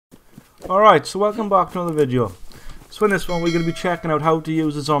Alright, so welcome back to another video. So in this one we're going to be checking out how to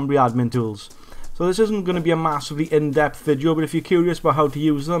use the Zomberry admin tools. So this isn't going to be a massively in-depth video, but if you're curious about how to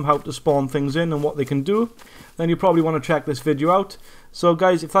use them, how to spawn things in and what they can do, then you probably want to check this video out. So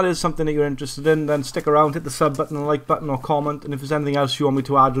guys, if that is something that you're interested in, then stick around, hit the sub button, the like button or comment, and if there's anything else you want me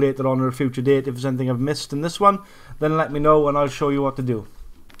to add later on or a future date, if there's anything I've missed in this one, then let me know and I'll show you what to do.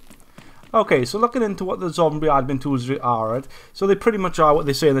 Okay, so looking into what the Zomberry admin tools are, so they pretty much are what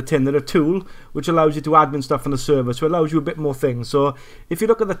they say in the tin. They're a tool which allows you to admin stuff on the server, so it allows you a bit more things. So if you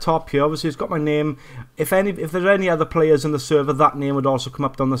look at the top here, obviously it's got my name. If there's any other players in the server, that name would also come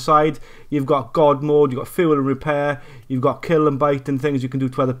up down the side. You've got God mode, you've got fuel and repair, you've got kill and bite and things you can do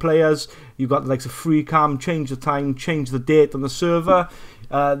to other players. You've got the likes of free cam, change the time, change the date on the server.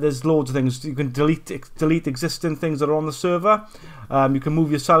 There's loads of things. You can delete existing things that are on the server. You can move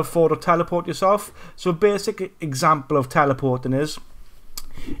yourself forward or teleport yourself. So a basic example of teleporting is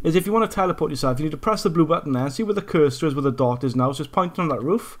if you want to teleport yourself, you need to press the blue button there and see where the cursor is, where the dot is now. So it's pointing on that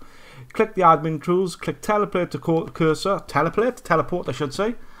roof. Click the admin tools, click teleport to cursor, teleport I should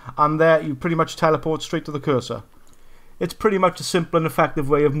say, and there you pretty much teleport straight to the cursor. It's pretty much a simple and effective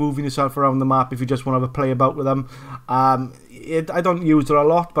way of moving yourself around the map if you just want to have a play about with them. I don't use it a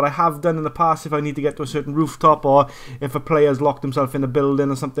lot, but I have done in the past if I need to get to a certain rooftop, or if a player's locked himself in a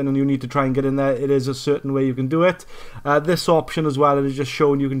building or something and you need to try and get in there, it is a certain way you can do it. This option as well is just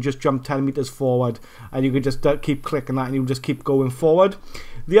showing you can just jump 10 meters forward and you can just keep clicking that and you just keep going forward.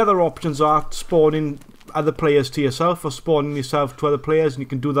 The other options are spawning other players to yourself or spawning yourself to other players, and you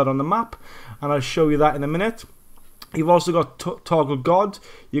can do that on the map, and I'll show you that in a minute. You've also got toggle God.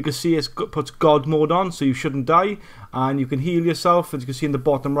 You can see it puts God mode on, so you shouldn't die, and you can heal yourself. As you can see in the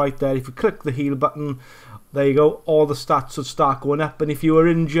bottom right there, if you click the heal button, there you go, all the stats would start going up, and if you were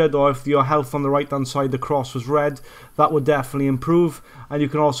injured or if your health on the right hand side, the cross was red, that would definitely improve. And you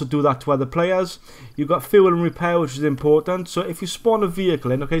can also do that to other players. You've got fuel and repair, which is important. So if you spawn a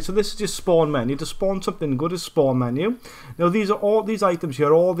vehicle in, okay, so this is your spawn menu. To spawn something, go to spawn menu. Now these are all these items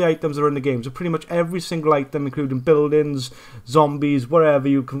here, all the items that are in the game. So pretty much every single item, including buildings, zombies, whatever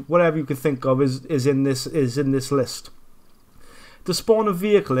you can think of is in this list. To spawn a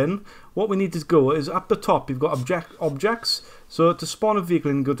vehicle in, what we need to go is up the top you've got objects. So to spawn a vehicle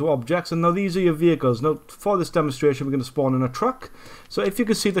in, go to objects, and now these are your vehicles. Now for this demonstration we're going to spawn in a truck. So if you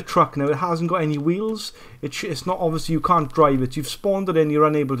can see the truck now, it hasn't got any wheels. It's not, obviously you can't drive it. You've spawned it in, you're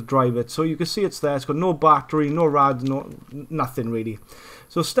unable to drive it. So you can see it's there, it's got no battery, no rad, nothing really.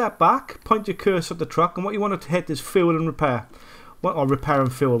 So step back, point your cursor at the truck, and what you want to hit is fuel and repair. Or repair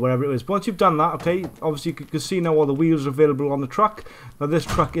and fuel, whatever it is. Once you've done that, okay, obviously you can see now all the wheels are available on the truck. Now this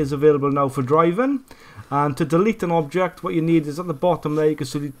truck is available now for driving. And to delete an object, what you need is at the bottom there, you can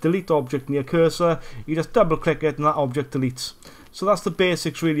see delete object near cursor. You just double click it and that object deletes. So that's the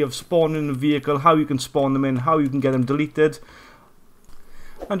basics really of spawning a vehicle, how you can spawn them in, how you can get them deleted.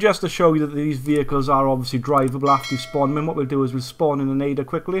 And just to show you that these vehicles are obviously drivable after you spawn them in, what we'll do is we'll spawn in an Ada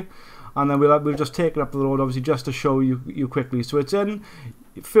quickly. And then we'll just take it up the road, obviously, just to show you quickly. So it's in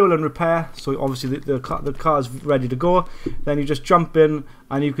fuel and repair. So obviously the car's ready to go. Then you just jump in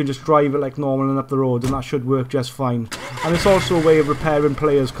and you can just drive it like normal and up the road, and that should work just fine. And it's also a way of repairing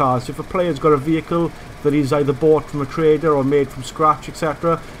players' cars. So if a player's got a vehicle that he's either bought from a trader or made from scratch,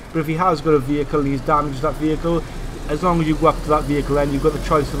 etc. But if he has got a vehicle and he's damaged that vehicle, as long as you go up to that vehicle, then you've got the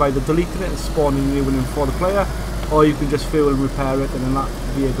choice of either deleting it and spawning a new one in for the player, or you can just fuel and repair it, and then that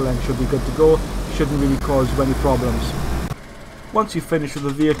vehicle then should be good to go. Shouldn't really cause you any problems. Once you finish with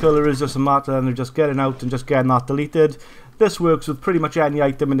the vehicle, it is just a matter of just getting out and just getting that deleted. This works with pretty much any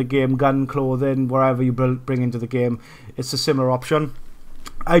item in the game, gun, clothing, wherever you bring into the game. It's a similar option.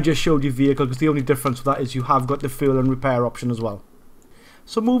 I just showed you vehicle because the only difference with that is you have got the fuel and repair option as well.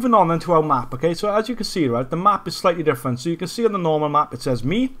 So moving on then to our map, okay, so as you can see, right, the map is slightly different. So you can see on the normal map it says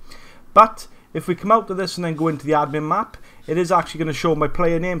me, but if we come out of this and then go into the admin map, it is actually going to show my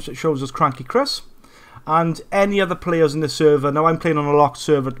player name, so it shows us Cranky Chris. And any other players in the server, now I'm playing on a locked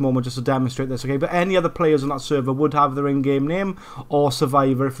server at the moment just to demonstrate this, okay, but any other players on that server would have their in-game name, or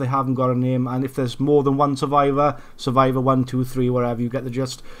survivor if they haven't got a name, and if there's more than one survivor, survivor 1, 2, 3, wherever, you get the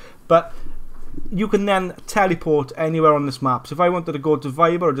gist. But you can then teleport anywhere on this map. So if I wanted to go to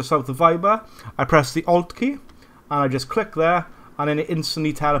Viber or just south of Viber, I press the Alt key, and I just click there, and then it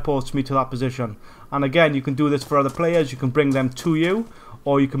instantly teleports me to that position. And again, you can do this for other players. You can bring them to you,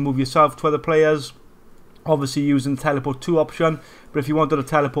 or you can move yourself to other players, obviously using the teleport to option. But if you wanted to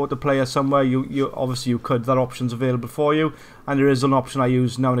teleport the player somewhere, obviously you could. That option's available for you, and there is an option I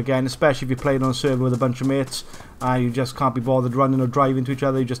use now and again, especially if you're playing on a server with a bunch of mates and you just can't be bothered running or driving to each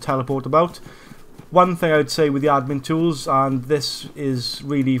other. You just teleport about. One thing I would say with the admin tools, and this is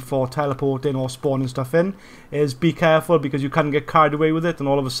really for teleporting or spawning stuff in, is be careful, because you can get carried away with it and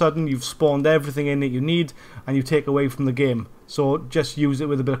all of a sudden you've spawned everything in that you need and you take away from the game. So just use it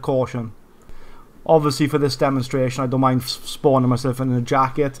with a bit of caution. Obviously for this demonstration I don't mind spawning myself in a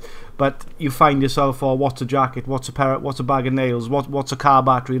jacket, but you find yourself, oh, what's a jacket, what's a bag of nails, what's a car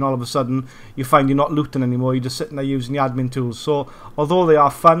battery, and all of a sudden you find you're not looting anymore, you're just sitting there using the admin tools. So although they are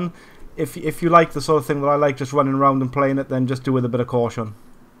fun, if you like the sort of thing that I like, just running around and playing it, then just do it with a bit of caution.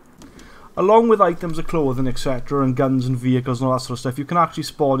 Along with items of clothing, etc., and guns and vehicles and all that sort of stuff, you can actually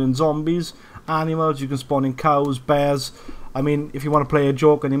spawn in zombies, animals, you can spawn in cows, bears. I mean, if you want to play a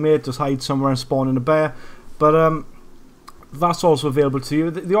joke on your mate, just hide somewhere and spawn in a bear. But that's also available to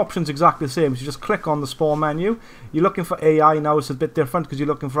you. The option's exactly the same. So you just click on the spawn menu. You're looking for AI now, it's a bit different because you're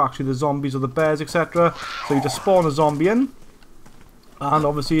looking for actually the zombies or the bears, etc. So you just spawn a zombie in. And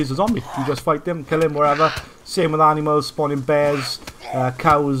obviously he's a zombie. You just fight them, kill him, wherever. Same with animals, spawning bears,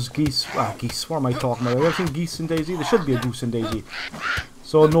 cows, geese. Geese, what am I talking about? Have you ever seen geese in DayZ? There should be a goose in DayZ.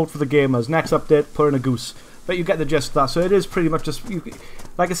 So note for the gamers, next update, put in a goose. But you get the gist of that. So it is pretty much just,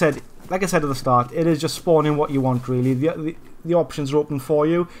 like I said at the start, it is just spawning what you want really. The options are open for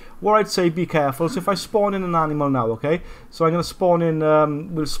you. What I'd say, be careful. So if I spawn in an animal now, okay? So I'm going to spawn in,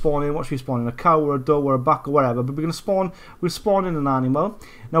 we'll spawn in, what should we spawn in? A cow or a doe or a buck or whatever. But we'll spawn in an animal.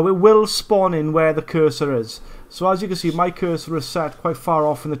 Now it will spawn in where the cursor is. So as you can see, my cursor is set quite far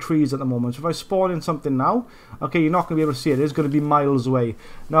off in the trees at the moment. So if I spawn in something now, okay, you're not going to be able to see it. It's going to be miles away.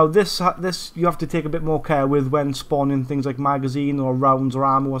 Now this you have to take a bit more care with when spawning things like magazine or rounds or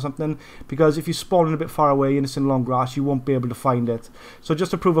ammo or something, because if you spawn in a bit far away and it's in long grass, you won't be able to find it. So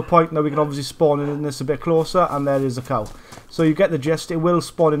just to prove a point, now we can obviously spawn in this a bit closer, and there is a cow. So you get the gist. It will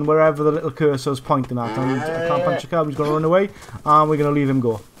spawn in wherever the little cursor is pointing at. And I can't punch a cow. He's going to run away, and we're going to leave him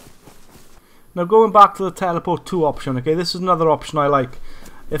go. Now going back to the teleport to option, okay, this is another option I like.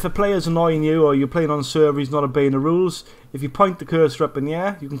 If a player's annoying you or you're playing on a server he's not obeying the rules, if you point the cursor up in the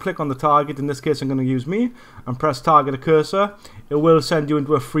air, you can click on the target, in this case I'm going to use me, and press target a cursor. It will send you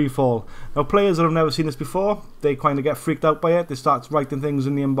into a free fall. Now players that have never seen this before, they kind of get freaked out by it. They start writing things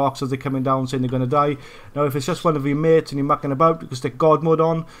in the inbox as they're coming down saying they're going to die. Now if it's just one of your mates and you're mucking about, you can stick God mode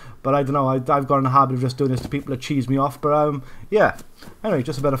on, but I don't know, I've got in the habit of just doing this to people that cheese me off, but yeah, anyway,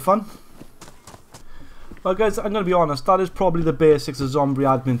 just a bit of fun. Well guys, I'm going to be honest, that is probably the basics of Zomberry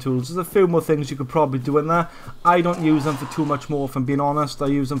admin tools. There's a few more things you could probably do in there. I don't use them for too much more, if I'm being honest. I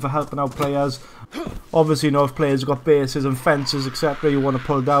use them for helping out players. Obviously, you know, if players have got bases and fences, etc., you want to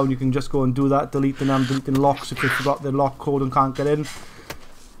pull down, you can just go and do that, deleting locks if they forgot their lock code and can't get in.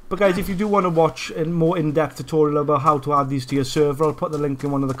 But guys, if you do want to watch a more in-depth tutorial about how to add these to your server, I'll put the link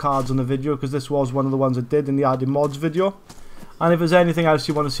in one of the cards on the video, because this was one of the ones I did in the adding mods video. And if there's anything else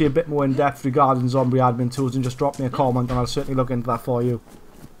you want to see a bit more in depth regarding Zomberry admin tools, then just drop me a comment and I'll certainly look into that for you.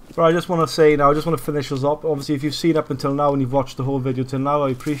 But I just want to say now, I just want to finish this up. Obviously, if you've seen up until now and you've watched the whole video till now, I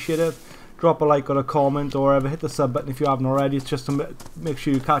appreciate it. Drop a like or a comment or whatever. Hit the sub button if you haven't already. It's just to make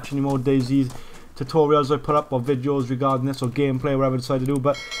sure you catch any more DayZ tutorials I put up, or videos regarding this, or gameplay, whatever I decide to do.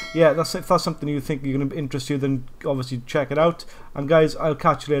 But yeah, if that's something you think you're going to interest you, then obviously check it out. And guys, I'll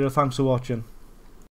catch you later. Thanks for watching.